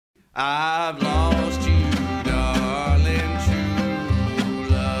I've lost you, darling, true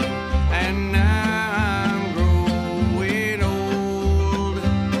love, and now I'm growing old.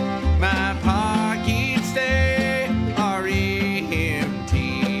 My pockets, they are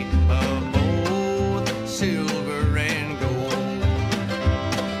empty of both silver and gold.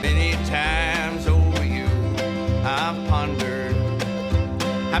 Many times over you I've pondered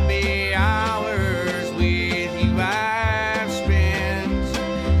happy hours with you I've spent.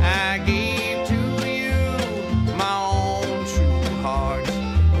 I gave to you my own true heart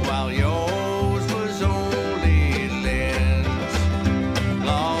while yours was only lent.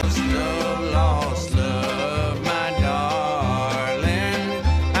 Lost love, my darling.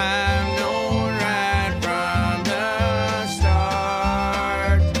 I've known right from the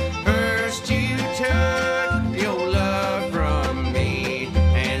start. First you took your love from me,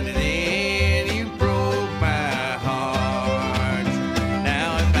 and then you broke my heart.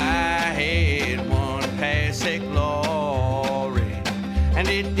 Now if I had one passing glory, and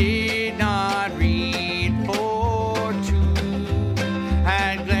it did not read for two,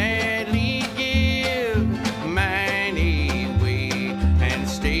 I'd gladly give mine away and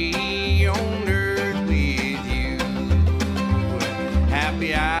stay on earth with you.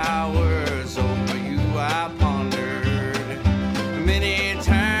 Happy hours over you I pondered, many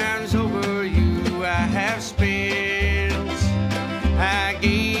times over you I have spent. I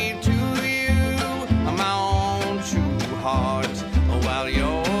gave to you my own true heart while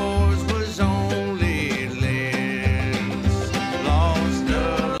yours was only lent.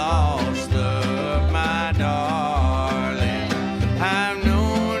 Lost love, my darling. I've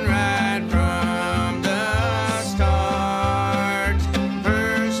known right from the start.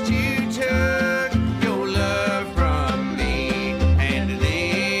 First you took your love from me, and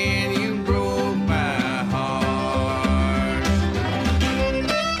then you broke my heart.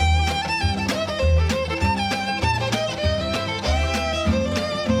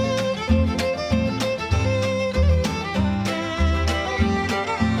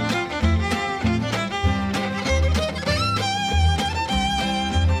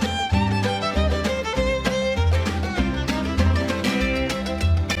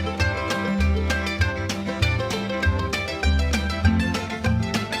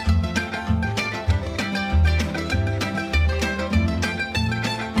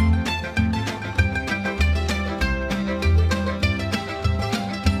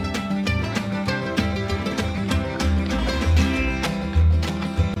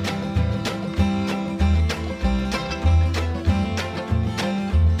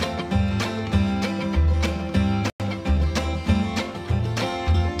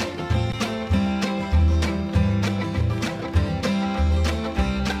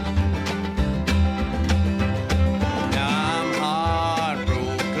 Now I'm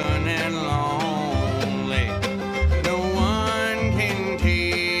heartbroken and lonely. No one can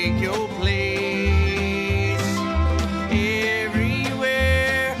take your place.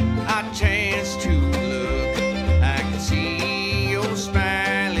 Everywhere I chance to look, I can see your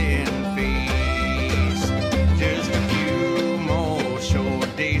smiling face. Just a few more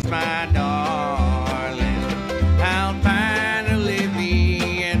short days, my darling. I'll finally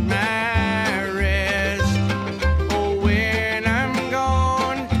be at my rest. Oh, when I'm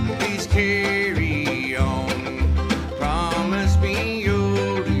gone, please carry on. Promise me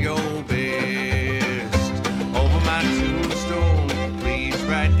you'll do your best. Over my tombstone, please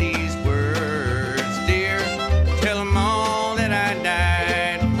write these words, dear. Tell 'em all that I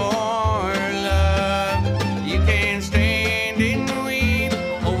died for love. You can stand and weep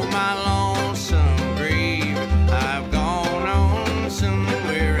over my lonesome grave. I've gone on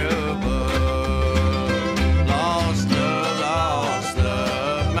somewhere above. Lost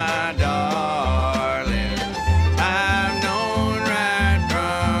love, my darling. I've known right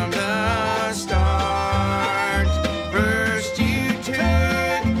from the start. First you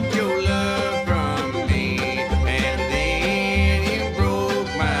took your love from me, and then you broke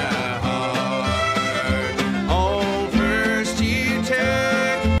my heart. Oh, first you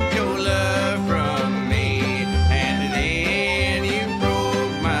took your love from me, and then you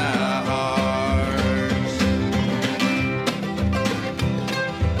broke my heart.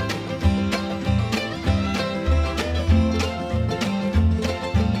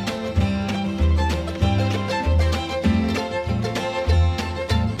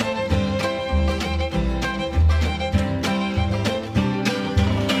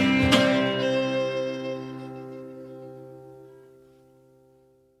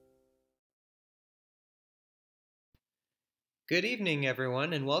 Good evening,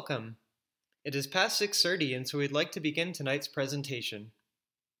 everyone, and welcome. It is past 6:30, and so we'd like to begin tonight's presentation.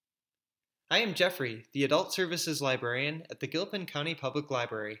 I am Jeffrey, the Adult Services Librarian at the Gilpin County Public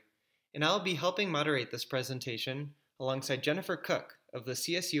Library, and I'll be helping moderate this presentation alongside Jennifer Cook of the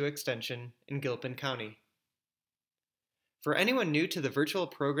CSU Extension in Gilpin County. For anyone new to the virtual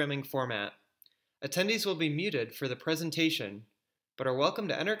programming format, attendees will be muted for the presentation, but are welcome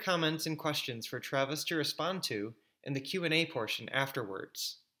to enter comments and questions for Travis to respond to in the Q&A portion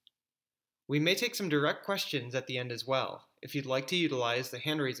afterwards. We may take some direct questions at the end as well, if you'd like to utilize the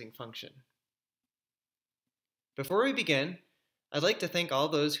hand-raising function. Before we begin, I'd like to thank all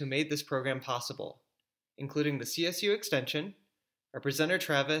those who made this program possible, including the CSU Extension, our presenter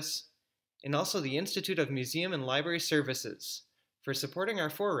Travis, and also the Institute of Museum and Library Services for supporting our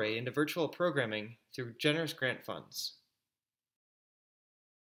foray into virtual programming through generous grant funds.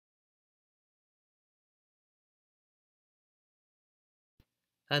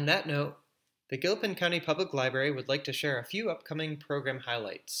 On that note, the Gilpin County Public Library would like to share a few upcoming program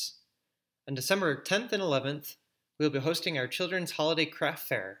highlights. On December 10th and 11th, we'll be hosting our Children's Holiday Craft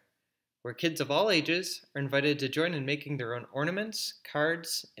Fair, where kids of all ages are invited to join in making their own ornaments,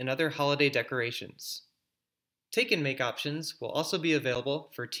 cards, and other holiday decorations. Take and make options will also be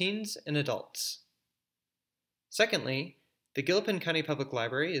available for teens and adults. Secondly, the Gilpin County Public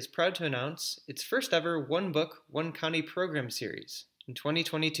Library is proud to announce its first ever One Book, One County program series in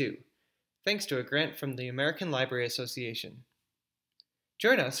 2022, thanks to a grant from the American Library Association.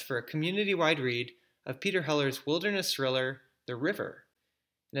 Join us for a community-wide read of Peter Heller's wilderness thriller, The River,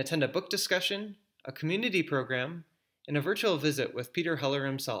 and attend a book discussion, a community program, and a virtual visit with Peter Heller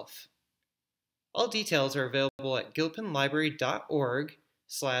himself. All details are available at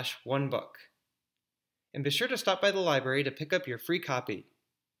gilpinlibrary.org/onebook. And be sure to stop by the library to pick up your free copy.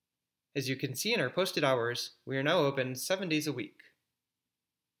 As you can see in our posted hours, we are now open 7 days a week.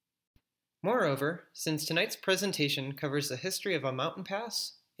 Moreover, since tonight's presentation covers the history of a mountain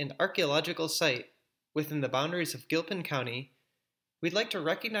pass and archaeological site within the boundaries of Gilpin County, we'd like to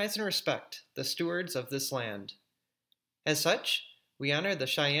recognize and respect the stewards of this land. As such, we honor the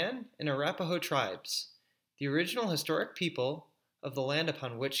Cheyenne and Arapaho tribes, the original historic people of the land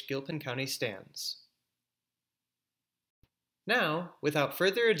upon which Gilpin County stands. Now, without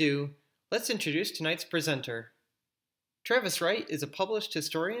further ado, let's introduce tonight's presenter. Travis Wright is a published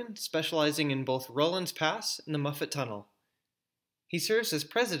historian specializing in both Rollins Pass and the Muffet Tunnel. He serves as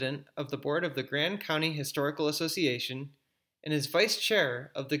president of the board of the Grand County Historical Association and is vice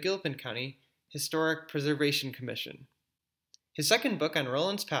chair of the Gilpin County Historic Preservation Commission. His second book on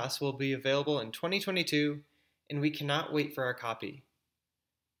Rollins Pass will be available in 2022, and we cannot wait for our copy.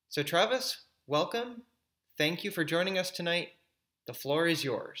 So Travis, welcome. Thank you for joining us tonight. The floor is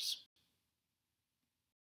yours.